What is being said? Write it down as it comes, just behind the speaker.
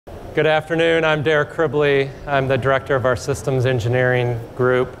Good afternoon. I'm Derek Cribley. I'm the director of our systems engineering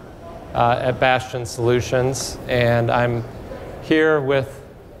group at Bastian Solutions, and I'm here with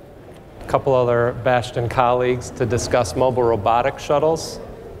a couple other Bastian colleagues to discuss mobile robotic shuttles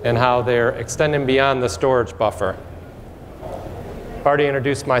and how they're extending beyond the storage buffer. I've already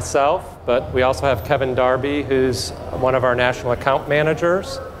introduced myself, but we also have Kevin Darby, who's one of our national account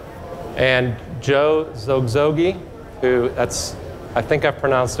managers, and Joe Zogzogi, who I think I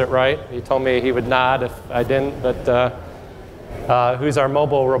pronounced it right. He told me he would nod if I didn't, but who's our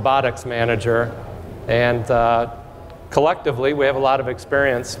mobile robotics manager. And collectively, we have a lot of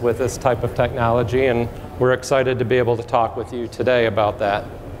experience with this type of technology, and we're excited to be able to talk with you today about that.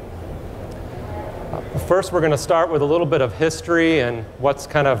 First, we're going to start with a little bit of history and what's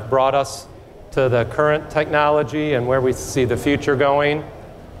kind of brought us to the current technology and where we see the future going.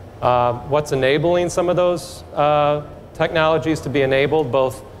 What's enabling some of those technologies to be enabled,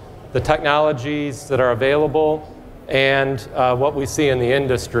 both the technologies that are available and what we see in the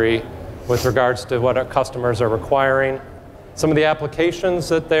industry with regards to what our customers are requiring. Some of the applications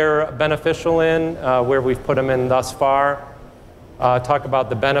that they're beneficial in, where we've put them in thus far, talk about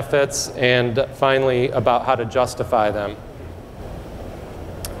the benefits, and finally about how to justify them.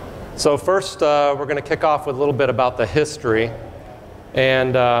 So first, we're going to kick off with a little bit about the history.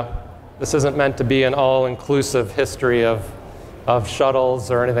 And this isn't meant to be an all-inclusive history of shuttles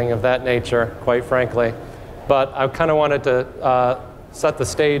or anything of that nature, quite frankly. But I kind of wanted to set the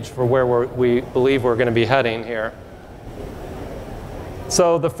stage for where we believe we're going to be heading here.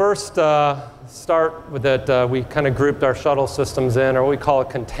 So the first start with that, we kind of grouped our shuttle systems in, or what we call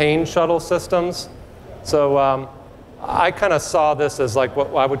contained shuttle systems. So I kind of saw this as like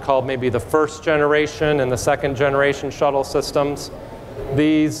what I would call maybe the first generation and the second generation shuttle systems.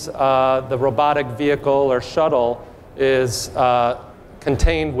 These, the robotic vehicle or shuttle is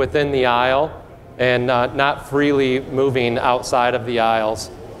contained within the aisle and not freely moving outside of the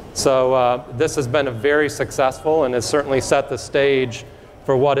aisles. So this has been very successful and has certainly set the stage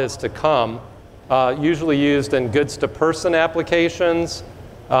for what is to come. Usually used in goods-to-person applications,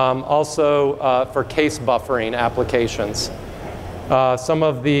 also for case buffering applications. Some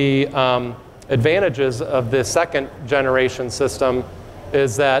of the advantages of the second generation system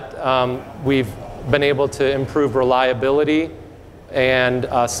is that we've been able to improve reliability and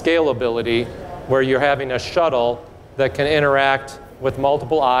scalability, where you're having a shuttle that can interact with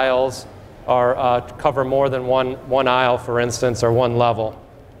multiple aisles or cover more than one aisle, for instance, or one level.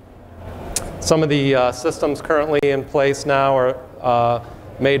 Some of the systems currently in place now are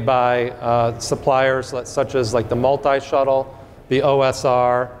made by suppliers such as like the multi-shuttle, the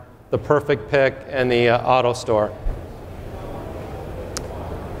OSR, the Perfect Pick, and the AutoStore.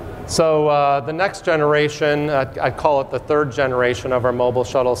 So the next generation, I'd call it the third generation of our mobile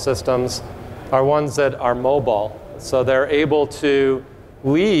shuttle systems, are ones that are mobile. So they're able to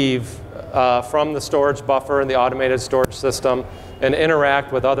leave from the storage buffer and the automated storage system and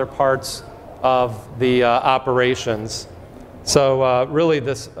interact with other parts of the operations. So really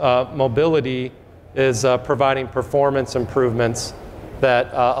this mobility is providing performance improvements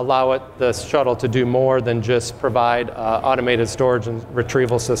that allow the shuttle to do more than just provide automated storage and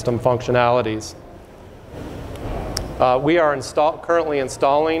retrieval system functionalities. We are currently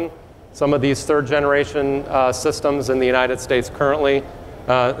installing some of these third generation systems in the United States currently.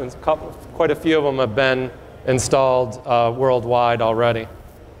 Quite a few of them have been installed worldwide already.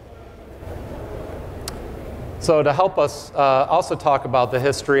 So to help us also talk about the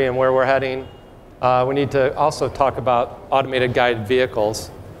history and where we're heading, we need to also talk about automated guided vehicles.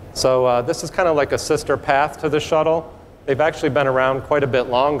 So this is kind of like a sister path to the shuttle. They've actually been around quite a bit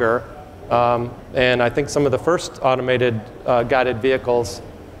longer. And I think some of the first automated guided vehicles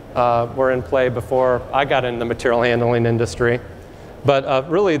were in play before I got in the material handling industry. But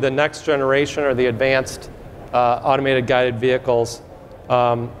really the next generation, or the advanced automated guided vehicles,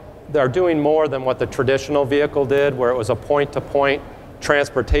 are doing more than what the traditional vehicle did, where it was a point-to-point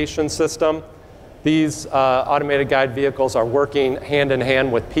transportation system. These automated guided vehicles are working hand in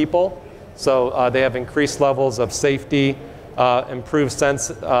hand with people. So they have increased levels of safety, improved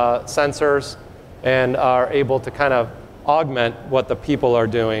sensors, and are able to kind of augment what the people are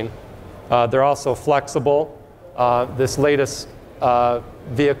doing. They're also flexible. This latest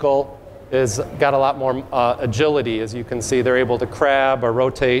vehicle has got a lot more agility. As you can see, they're able to crab or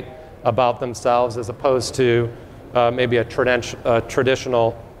rotate about themselves as opposed to maybe a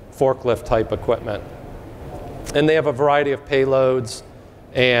traditional forklift type equipment. And they have a variety of payloads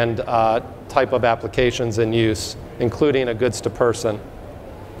and type of applications in use, including a goods to person.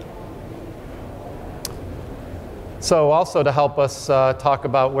 So also to help us talk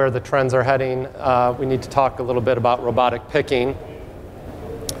about where the trends are heading, we need to talk a little bit about robotic picking.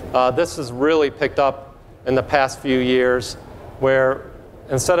 This has really picked up in the past few years, where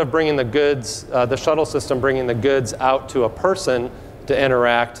instead of bringing the goods, the shuttle system bringing the goods out to a person to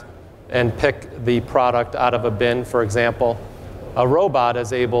interact and pick the product out of a bin, for example, a robot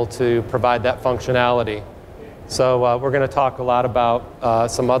is able to provide that functionality. So we're going to talk a lot about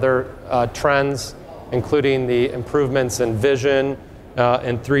some other trends, including the improvements in vision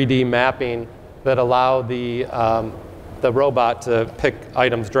and 3D mapping that allow the robot to pick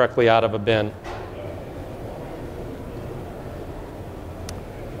items directly out of a bin.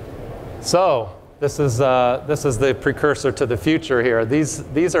 So this is the precursor to the future here.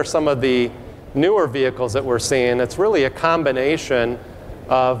 These are some of the newer vehicles that we're seeing. It's really a combination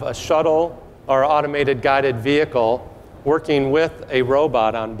of a shuttle or automated guided vehicle working with a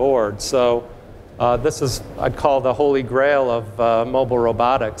robot on board. So this is, I'd call, the holy grail of mobile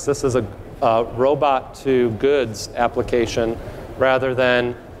robotics. This is a robot to goods application rather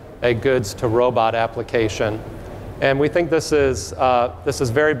than a goods to robot application. And we think this is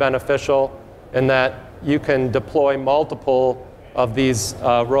very beneficial in that you can deploy multiple of these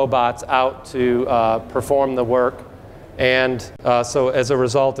robots out to perform the work. And so as a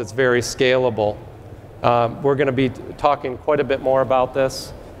result, it's very scalable. We're going to be talking quite a bit more about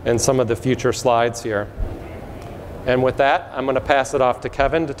this in some of the future slides here. And with that, I'm going to pass it off to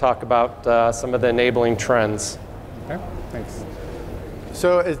Kevin to talk about some of the enabling trends. Okay, thanks.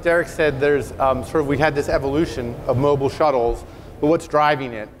 So as Derek said, there's we had this evolution of mobile shuttles, but what's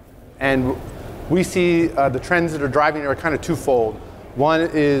driving it? And we see the trends that are driving it are kind of twofold. One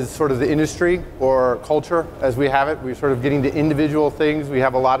is sort of the industry or culture as we have it. We're sort of getting to individual things. We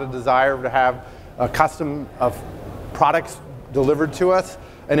have a lot of desire to have custom products delivered to us.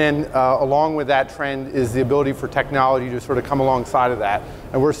 And then along with that trend is the ability for technology to sort of come alongside of that.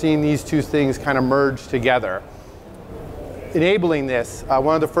 And we're seeing these two things kind of merge together. Enabling this,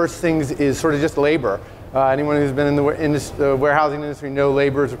 one of the first things is sort of just labor. Anyone who's been in the warehousing industry know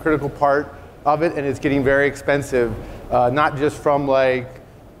labor is a critical part of it, and it's getting very expensive, not just from like,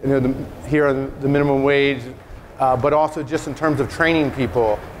 here on the minimum wage, but also just in terms of training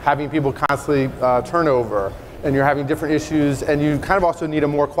people, having people constantly turnover. And you're having different issues, and you kind of also need a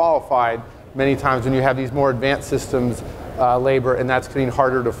more qualified many times when you have these more advanced systems labor, and that's getting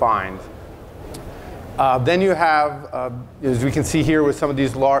harder to find. Then you have, as we can see here with some of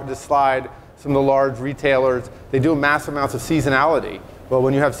these this slide, some of the large retailers, they do massive amounts of seasonality. Well,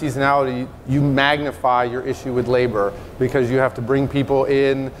 when you have seasonality, you magnify your issue with labor because you have to bring people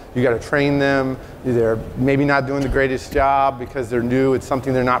in, you got to train them, they're maybe not doing the greatest job because they're new, it's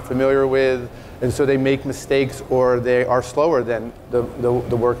something they're not familiar with. And so they make mistakes or they are slower than the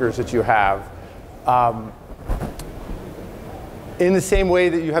workers that you have. In the same way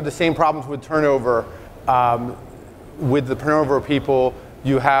that you have the same problems with turnover, with the turnover of people,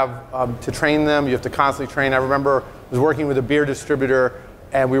 you have to train them, you have to constantly train. I remember I was working with a beer distributor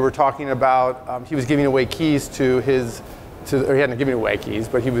and we were talking about, he was giving away keys or he hadn't given away keys,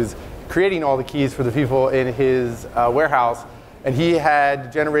 but he was creating all the keys for the people in his warehouse. And he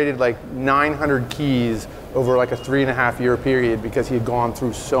had generated like 900 keys over like a 3.5-year period because he had gone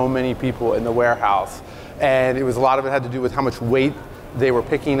through so many people in the warehouse. And it was a lot of it had to do with how much weight they were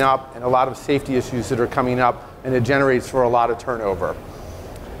picking up and a lot of safety issues that are coming up, and it generates for a lot of turnover.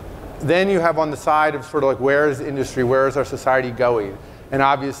 Then you have on the side of sort of like where is the industry, where is our society going? And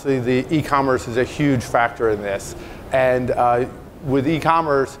obviously the e-commerce is a huge factor in this. And with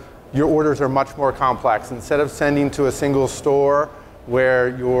e-commerce, your orders are much more complex. Instead of sending to a single store where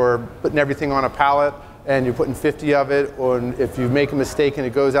you're putting everything on a pallet and you're putting 50 of it, or if you make a mistake and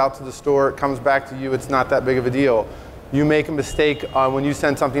it goes out to the store, it comes back to you, it's not that big of a deal. You make a mistake when you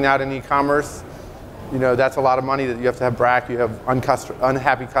send something out in e-commerce, that's a lot of money that you have to have back. You have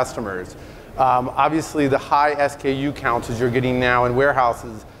unhappy customers. Obviously, the high SKU counts as you're getting now in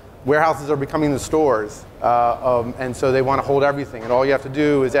warehouses. Warehouses are becoming the stores, and so they want to hold everything. And all you have to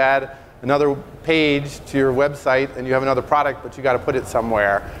do is add another page to your website, and you have another product, but you got to put it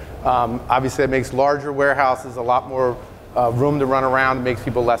somewhere. Obviously, it makes larger warehouses a lot more room to run around and makes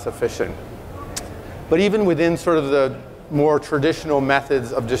people less efficient. But even within sort of the more traditional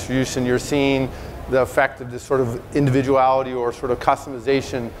methods of distribution, you're seeing the effect of this sort of individuality or sort of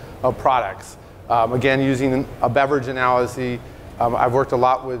customization of products. Again, using a beverage analogy, I've worked a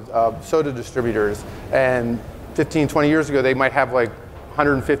lot with soda distributors, and 15, 20 years ago, they might have like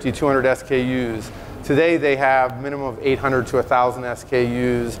 150, 200 SKUs. Today, they have minimum of 800 to 1,000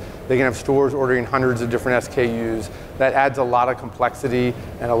 SKUs. They can have stores ordering hundreds of different SKUs. That adds a lot of complexity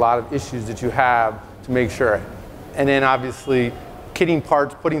and a lot of issues that you have to make sure. And then obviously kitting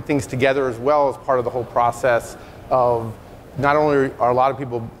parts, putting things together as well as part of the whole process of not only are a lot of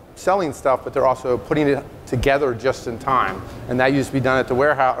people selling stuff, but they're also putting it together just in time. And that used to be done at the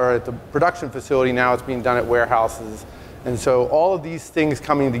warehouse or at the production facility. Now it's being done at warehouses. And so all of these things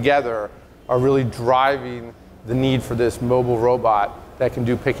coming together are really driving the need for this mobile robot that can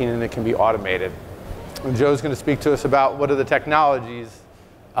do picking and it can be automated. And Joe's going to speak to us about what are the technologies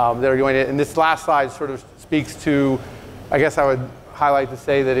that are going to, and this last slide sort of speaks to, I guess I would highlight to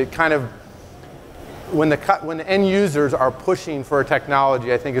say that it kind of, when the end users are pushing for a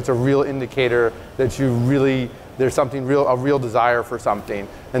technology, I think it's a real indicator that there's something a real desire for something.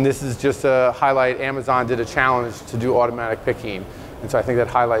 And this is just to highlight, Amazon did a challenge to do automatic picking. And so I think that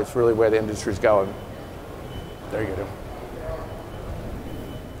highlights really where the industry is going. There you go.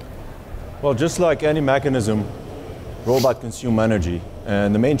 Well, just like any mechanism, robots consume energy.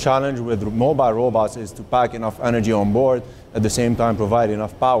 And the main challenge with mobile robots is to pack enough energy on board, at the same time provide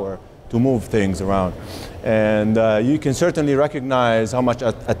enough power to move things around. And you can certainly recognize how much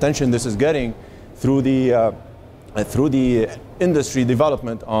attention this is getting through the industry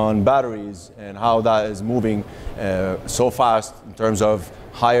development on batteries and how that is moving so fast in terms of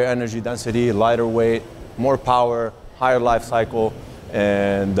higher energy density, lighter weight, more power, higher life cycle.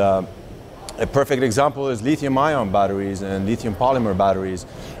 And a perfect example is lithium-ion batteries and lithium polymer batteries.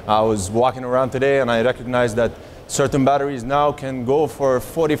 I was walking around today and I recognized that certain batteries now can go for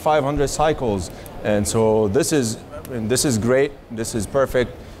 4,500 cycles. And so this is great, this is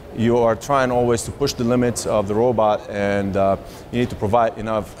perfect. You are trying always to push the limits of the robot, and you need to provide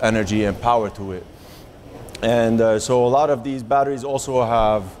enough energy and power to it. And so a lot of these batteries also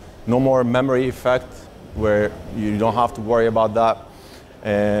have no more memory effect, where you don't have to worry about that.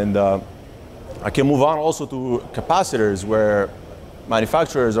 And I can move on also to capacitors, where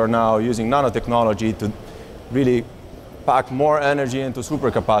manufacturers are now using nanotechnology to really pack more energy into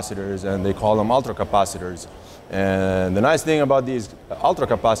supercapacitors, and they call them ultracapacitors. And the nice thing about these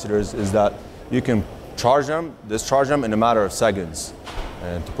ultracapacitors is that you can charge them, discharge them in a matter of seconds.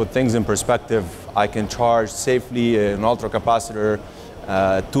 And to put things in perspective, I can charge safely an ultracapacitor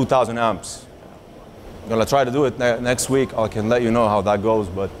 2,000 amps. I'm going to try to do it next week. I can let you know how that goes,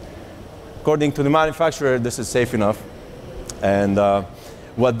 but according to the manufacturer, this is safe enough. And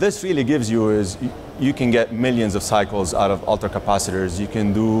what this really gives you is you can get millions of cycles out of ultracapacitors. You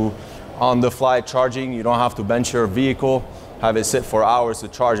can do on-the-fly charging. You don't have to bench your vehicle, have it sit for hours to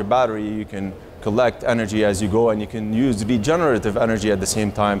charge a battery. You can collect energy as you go, and you can use regenerative energy at the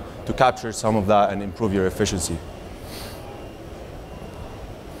same time to capture some of that and improve your efficiency.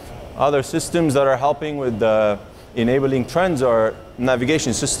 Other systems that are helping with enabling trends are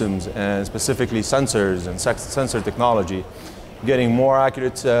navigation systems, and specifically sensors and sensor technology. Getting more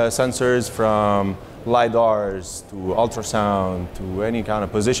accurate sensors, from LiDARs to ultrasound to any kind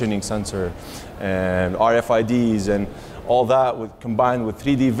of positioning sensor and RFIDs and all that combined with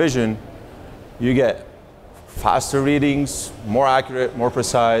 3D vision, you get faster readings, more accurate, more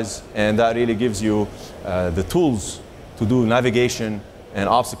precise, and that really gives you the tools to do navigation and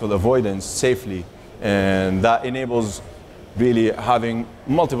obstacle avoidance safely. And that enables really having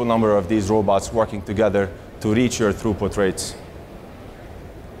multiple number of these robots working together to reach your throughput rates.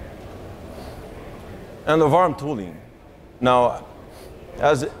 End-of-arm tooling. Now,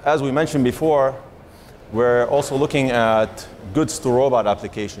 as we mentioned before, we're also looking at goods-to-robot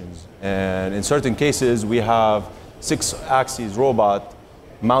applications. And in certain cases, we have 6-axis robot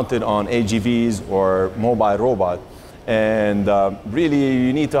mounted on AGVs or mobile robot. And really,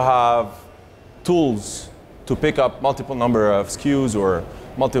 you need to have tools to pick up multiple number of SKUs or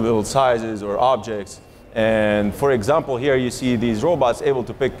multiple sizes or objects. And for example, here you see these robots able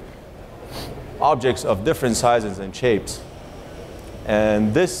to pick objects of different sizes and shapes.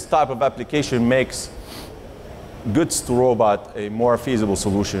 And this type of application makes goods to robot a more feasible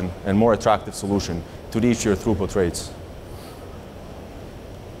solution and more attractive solution to reach your throughput rates.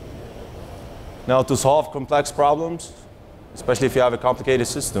 Now, to solve complex problems, especially if you have a complicated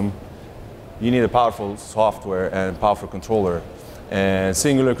system, you need a powerful software and powerful controller. And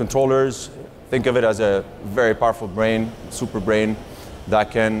singular controllers, think of it as a very powerful brain, super brain,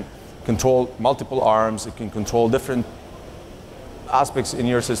 that can control multiple arms. It can control different aspects in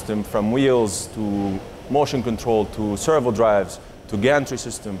your system, from wheels to motion control to servo drives to gantry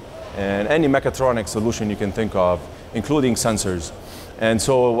system and any mechatronic solution you can think of, including sensors. And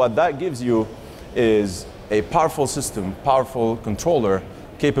so what that gives you is a powerful system, powerful controller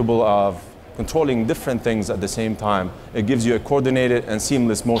capable of controlling different things at the same time. It gives you a coordinated and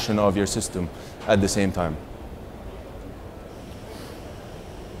seamless motion of your system at the same time.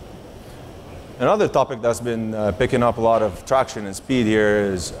 Another topic that's been picking up a lot of traction and speed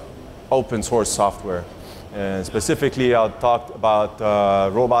here is open source software. And specifically, I'll talk about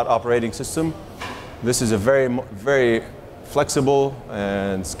robot operating system. This is a very flexible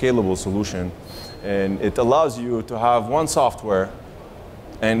and scalable solution. And it allows you to have one software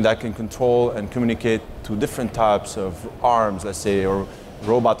and that can control and communicate to different types of arms, let's say, or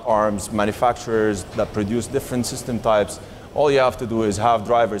robot arms, manufacturers that produce different system types. All you have to do is have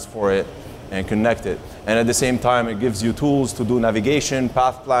drivers for it and connect it. And at the same time, it gives you tools to do navigation,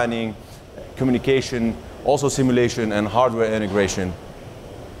 path planning, communication, also simulation and hardware integration.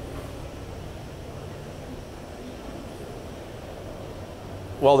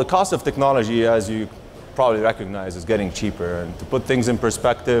 Well, the cost of technology, as you probably recognize, is getting cheaper. And to put things in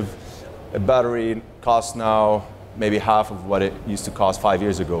perspective, a battery costs now maybe half of what it used to cost 5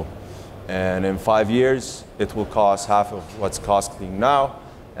 years ago. And in 5 years, it will cost half of what's costing now.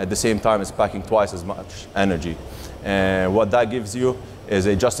 At the same time, it's packing twice as much energy. And what that gives you is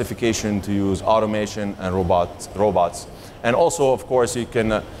a justification to use automation and robots. And also, of course, you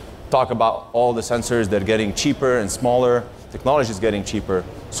can talk about all the sensors that are getting cheaper and smaller. Technology is getting cheaper,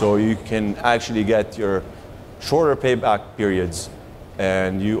 so you can actually get your shorter payback periods,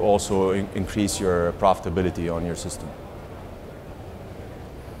 and you also increase your profitability on your system.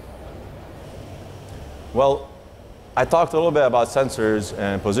 Well, I talked a little bit about sensors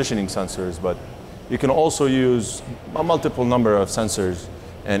and positioning sensors, but you can also use a multiple number of sensors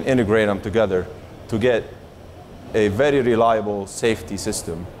and integrate them together to get a very reliable safety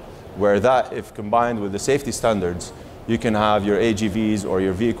system, where that, if combined with the safety standards, you can have your AGVs or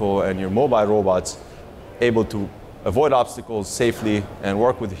your vehicle and your mobile robots able to avoid obstacles safely and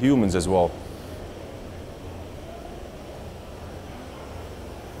work with humans as well.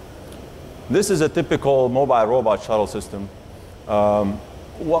 This is a typical mobile robot shuttle system.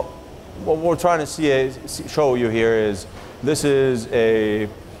 What we're trying to show you here is this is a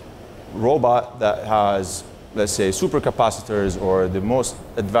robot that has, let's say, supercapacitors or the most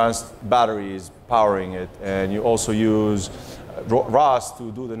advanced batteries powering it, and you also use ROS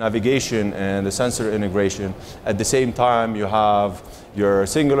to do the navigation and the sensor integration. At the same time, you have your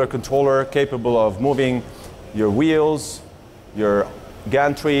singular controller capable of moving your wheels, your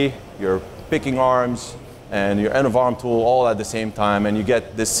gantry, your picking arms, and your end of arm tool all at the same time, and you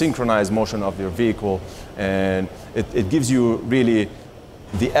get this synchronized motion of your vehicle, and it gives you really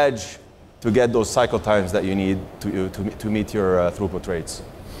the edge to get those cycle times that you need to meet your throughput rates.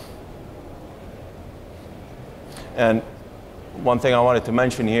 And one thing I wanted to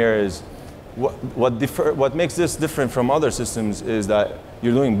mention here is what makes this different from other systems is that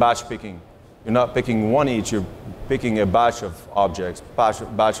you're doing batch picking. You're not picking one each, you're picking a batch of objects, batch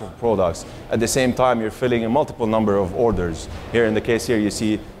of products. At the same time, you're filling a multiple number of orders. Here in the case here, you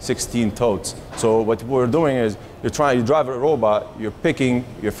see 16 totes. So what we're doing is you drive a robot, you're filling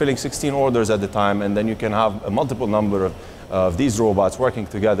 16 orders at the time, and then you can have a multiple number of these robots working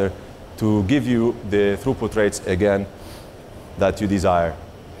together to give you the throughput rates, again, that you desire.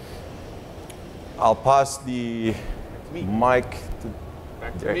 I'll pass the mic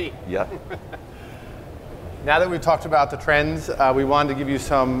back to me. Yeah. Now that we've talked about the trends, we wanted to give you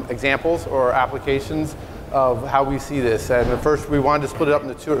some examples or applications of how we see this. And first, we wanted to split it up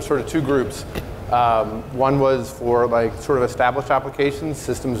into two groups. One was for sort of established applications,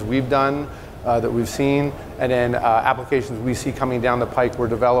 systems we've done that we've seen, and then applications we see coming down the pike we're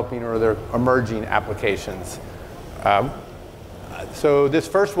developing or they're emerging applications. So this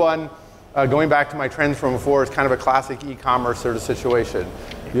first one, going back to my trends from before, is kind of a classic e-commerce sort of situation.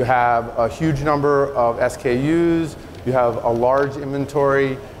 You have a huge number of SKUs, you have a large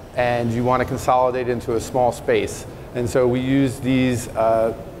inventory, and you want to consolidate into a small space. And so we use these,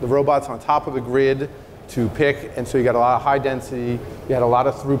 the robots on top of the grid to pick, and so you got a lot of high density, you had a lot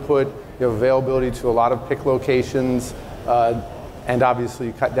of throughput, you have availability to a lot of pick locations, and obviously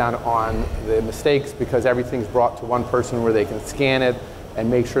you cut down on the mistakes because everything's brought to one person where they can scan it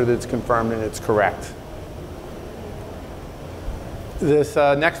and make sure that it's confirmed and it's correct. This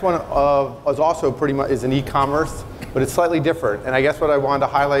next one is also pretty much an e-commerce, but it's slightly different. And I guess what I wanted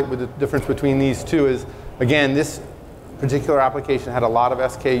to highlight with the difference between these two is, again, this particular application had a lot of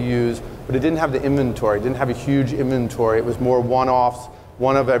SKUs, but it didn't have the inventory. It didn't have a huge inventory. It was more one-offs,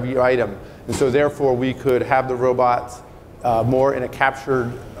 one of every item. And so therefore, we could have the robots more in a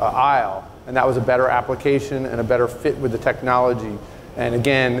captured aisle. And that was a better application and a better fit with the technology. And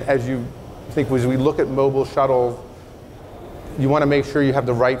again, as you think, as we look at mobile shuttles, you want to make sure you have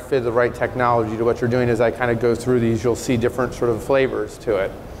the right fit, the right technology to what you're doing. As I kind of go through these, you'll see different sort of flavors to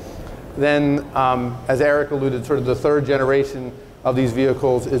it. Then, as Eric alluded, sort of the third generation of these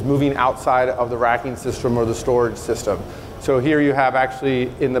vehicles is moving outside of the racking system or the storage system. So here you have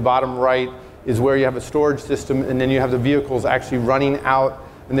actually in the bottom right is where you have a storage system, and then you have the vehicles actually running out,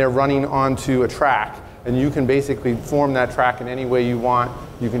 and they're running onto a track. And you can basically form that track in any way you want.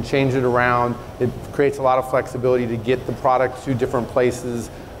 You can change it around. It creates a lot of flexibility to get the product to different places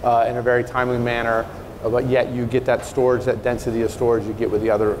in a very timely manner, but yet you get that storage, that density of storage you get with the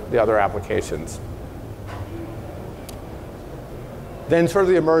other applications. Then sort of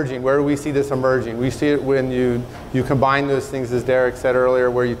the emerging, where do we see this emerging? We see it when you combine those things, as Derek said earlier,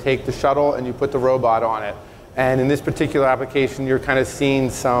 where you take the shuttle and you put the robot on it. And in this particular application, you're kind of seeing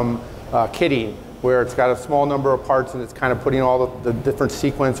some kitting, where it's got a small number of parts and it's kind of putting all the different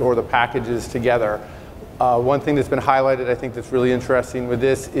sequence or the packages together. One thing that's been highlighted, I think that's really interesting with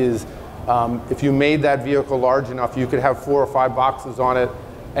this is if you made that vehicle large enough, you could have 4 or 5 boxes on it,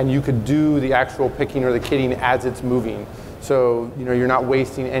 and you could do the actual picking or the kitting as it's moving. So you're not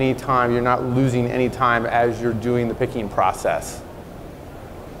wasting any time, you're not losing any time as you're doing the picking process.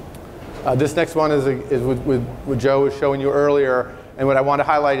 This next one is with what Joe was showing you earlier, and what I want to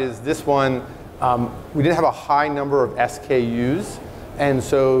highlight is this one, we didn't have a high number of SKUs, and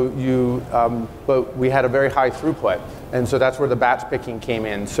so but we had a very high throughput, and so that's where the batch picking came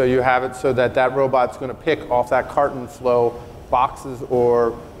in. So you have it so that that robot's going to pick off that carton flow boxes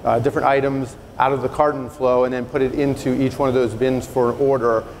or different items out of the carton flow and then put it into each one of those bins for an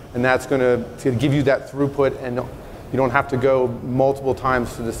order, and that's going to give you that throughput, and you don't have to go multiple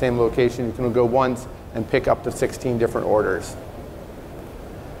times to the same location. You can go once and pick up to 16 different orders.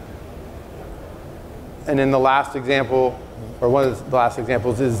 And then the last example, or one of the last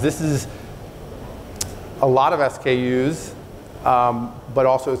examples, is this is a lot of SKUs, but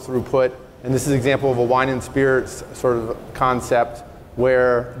also throughput. And this is an example of a wine and spirits sort of concept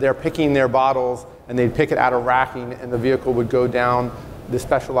where they're picking their bottles and they'd pick it out of racking, and the vehicle would go down the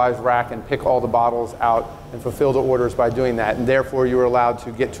specialized rack and pick all the bottles out and fulfill the orders by doing that. And therefore, you were allowed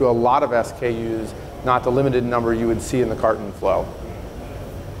to get to a lot of SKUs, not the limited number you would see in the carton flow.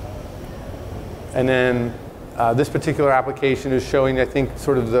 And then this particular application is showing, I think,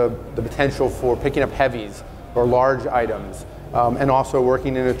 sort of the potential for picking up heavies or large items, and also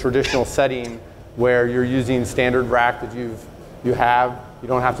working in a traditional setting where you're using standard rack that you have. You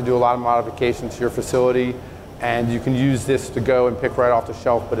don't have to do a lot of modifications to your facility, and you can use this to go and pick right off the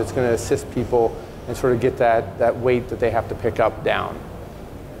shelf, but it's going to assist people and sort of get that weight that they have to pick up down.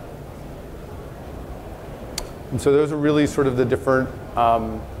 And so those are really sort of the different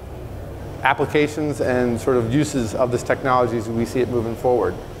applications and sort of uses of this technology as we see it moving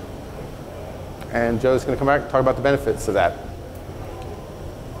forward. And Joe's going to come back and talk about the benefits of that.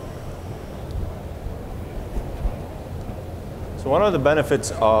 So one of the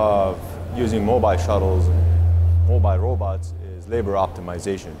benefits of using mobile shuttles, mobile robots, is labor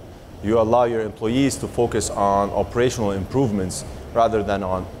optimization. You allow your employees to focus on operational improvements rather than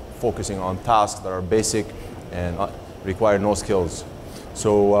on focusing on tasks that are basic and require no skills.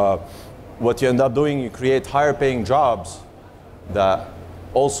 So what you end up doing, you create higher paying jobs that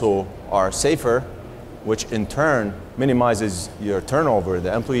also are safer, which in turn minimizes your turnover,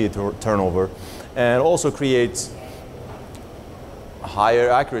 the employee turnover, and also creates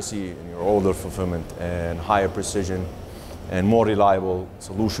higher accuracy in your order fulfillment and higher precision and more reliable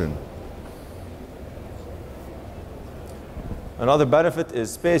solution. Another benefit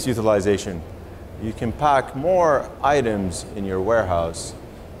is space utilization. You can pack more items in your warehouse,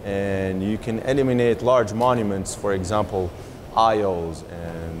 and you can eliminate large monuments, for example, aisles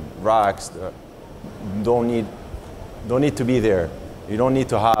and racks that don't need to be there. You don't need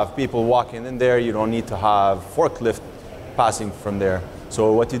to have people walking in there. You don't need to have forklift passing from there.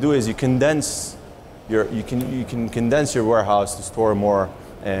 So what you do is you can condense your warehouse to store more,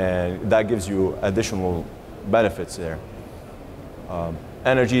 and that gives you additional benefits there.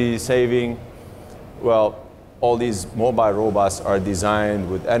 Energy saving. Well, all these mobile robots are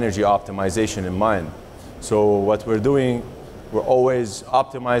designed with energy optimization in mind. So what we're doing, we're always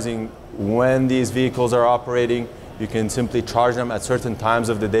optimizing when these vehicles are operating. You can simply charge them at certain times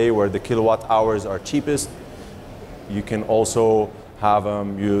of the day where the kilowatt hours are cheapest. You can also have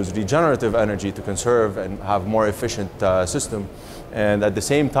them use regenerative energy to conserve and have more efficient system. And at the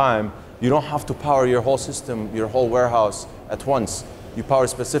same time, you don't have to power your whole system, your whole warehouse at once. You power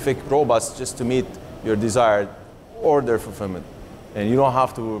specific robots just to meet your desired order fulfillment. And you don't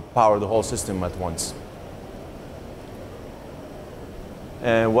have to power the whole system at once.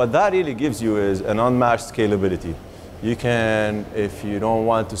 And what that really gives you is an unmatched scalability. You can, if you don't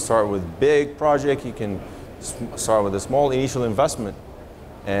want to start with big project, you can start with a small initial investment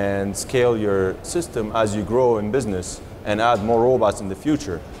and scale your system as you grow in business and add more robots in the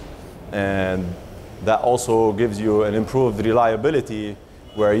future. And that also gives you an improved reliability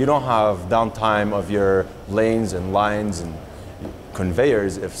where you don't have downtime of your lanes and lines and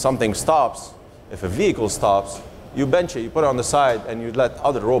conveyors. If something stops, if a vehicle stops, you bench it, you put it on the side, and you let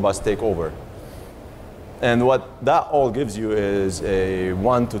other robots take over. And what that all gives you is a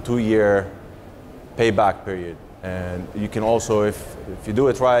 1 to 2 year payback period. And you can also, if you do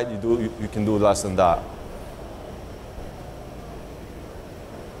it right, you can do less than that.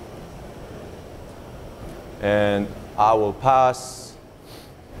 And I will pass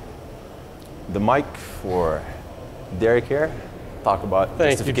the mic for Derek here. Talk about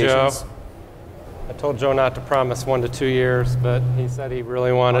Thank you, Joe. justifications. I told Joe not to promise 1 to 2 years, but he said he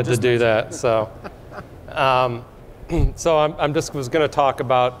really wanted to do that. So, so I'm just was going to talk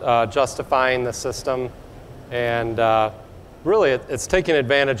about justifying the system, and really it's taking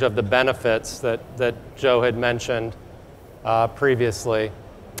advantage of the benefits that Joe had mentioned previously.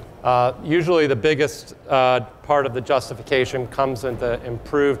 Usually the biggest part of the justification comes into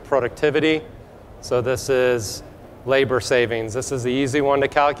improved productivity. So this is labor savings. This is the easy one to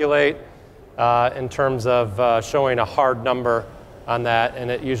calculate in terms of showing a hard number on that, and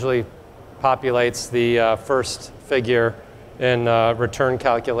it usually populates the first figure in return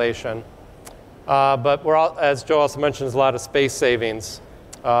calculation. But as Joe also mentioned, there's a lot of space savings.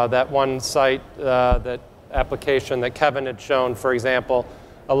 That one site, that application that Kevin had shown, for example,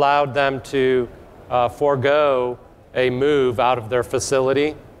 allowed them to forego a move out of their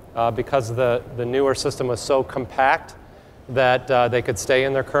facility because the newer system was so compact that they could stay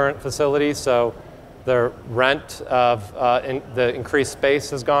in their current facility. So their rent of the increased space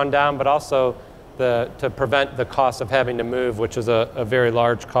has gone down, but also to prevent the cost of having to move, which is a very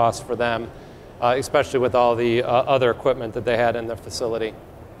large cost for them, especially with all the other equipment that they had in their facility.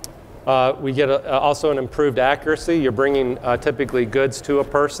 We get also an improved accuracy. You're bringing typically goods to a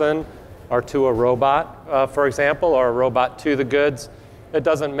person or to a robot, for example, or a robot to the goods. It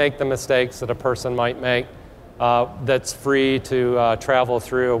doesn't make the mistakes that a person might make. That's free to travel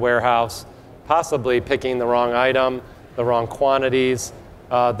through a warehouse, possibly picking the wrong item, the wrong quantities.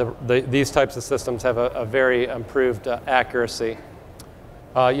 These types of systems have a very improved accuracy.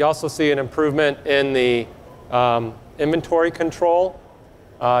 You also see an improvement in the inventory control.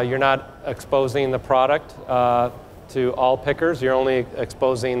 You're not exposing the product to all pickers. You're only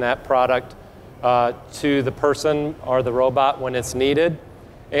exposing that product to the person or the robot when it's needed.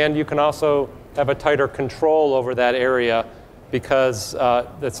 And you can also have a tighter control over that area because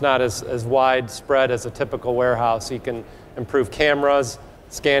it's not as widespread as a typical warehouse. You can improve cameras,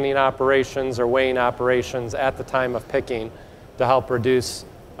 scanning operations, or weighing operations at the time of picking to help reduce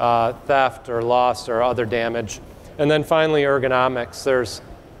theft or loss or other damage. And then finally, ergonomics.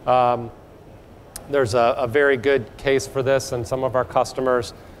 There's a very good case for this in some of our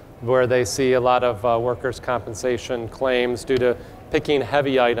customers where they see a lot of workers' compensation claims due to picking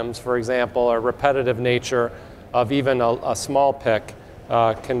heavy items, for example, or repetitive nature of even a small pick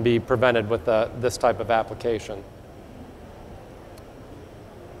can be prevented with this type of application.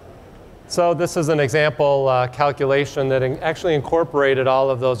 So this is an example calculation that actually incorporated all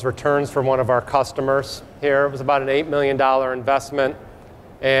of those returns from one of our customers here. It was about an $8 million investment,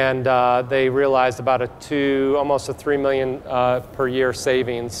 and they realized about almost a $3 million per year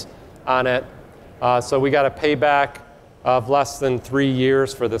savings on it. So we got a payback of less than 3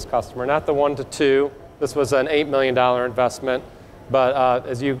 years for this customer, not the 1 to 2. This was an $8 million investment, but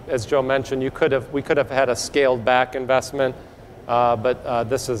as Joe mentioned, we could have had a scaled back investment, but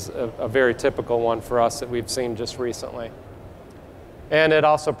this is a very typical one for us that we've seen just recently. And it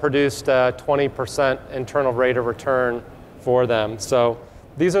also produced a 20% internal rate of return for them. So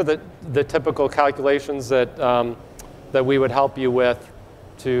these are the typical calculations that we would help you with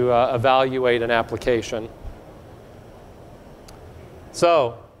to evaluate an application.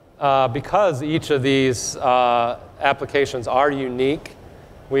 So because each of these applications are unique,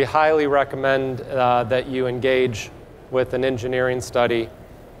 we highly recommend that you engage with an engineering study,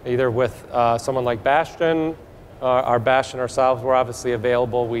 either with someone like Bastian, our Bastian ourselves. We're obviously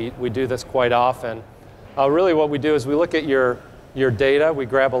available. We do this quite often. Really what we do is we look at your data. We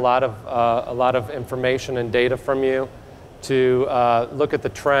grab a lot of information and data from you to look at the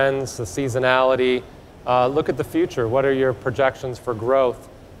trends, the seasonality, look at the future. What are your projections for growth?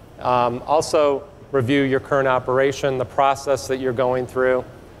 Also review your current operation, the process that you're going through.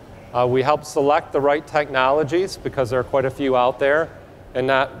 We help select the right technologies because there are quite a few out there,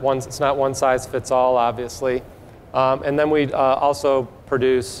 and it's not one size fits all, obviously. And then we also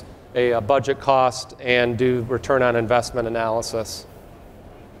produce a budget cost and do return on investment analysis.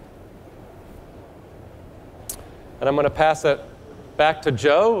 And I'm going to pass it back to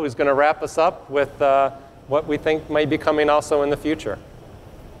Joe, who's going to wrap us up with what we think may be coming also in the future.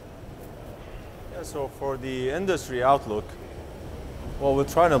 Yeah, so for the industry outlook, what we're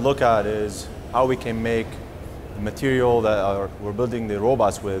trying to look at is how we can make the material that we're building the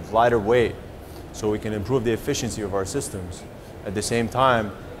robots with lighter weight, so we can improve the efficiency of our systems. At the same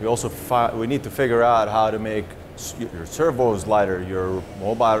time, we need to figure out how to make your servos lighter, your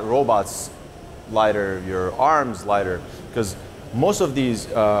mobile robots lighter, your arms lighter, because most of these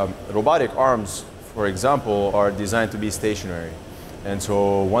robotic arms, for example, are designed to be stationary. And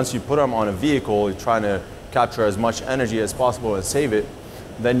so once you put them on a vehicle, you're trying to capture as much energy as possible and save it,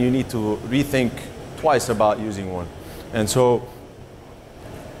 then you need to rethink twice about using one. And so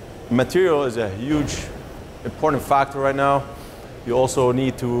material is a huge, important factor right now. You also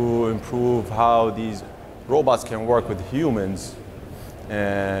need to improve how these robots can work with humans,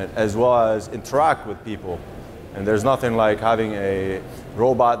 and as well as interact with people. And there's nothing like having a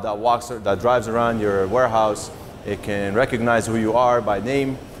robot that drives around your warehouse. It can recognize who you are by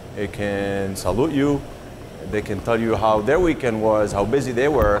name. It can salute you. They can tell you how their weekend was, how busy they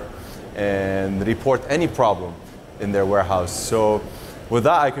were, and report any problem in their warehouse. So with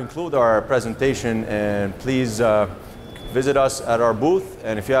that, I conclude our presentation, and please visit us at our booth.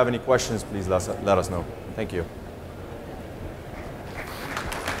 And if you have any questions, please let us know. Thank you.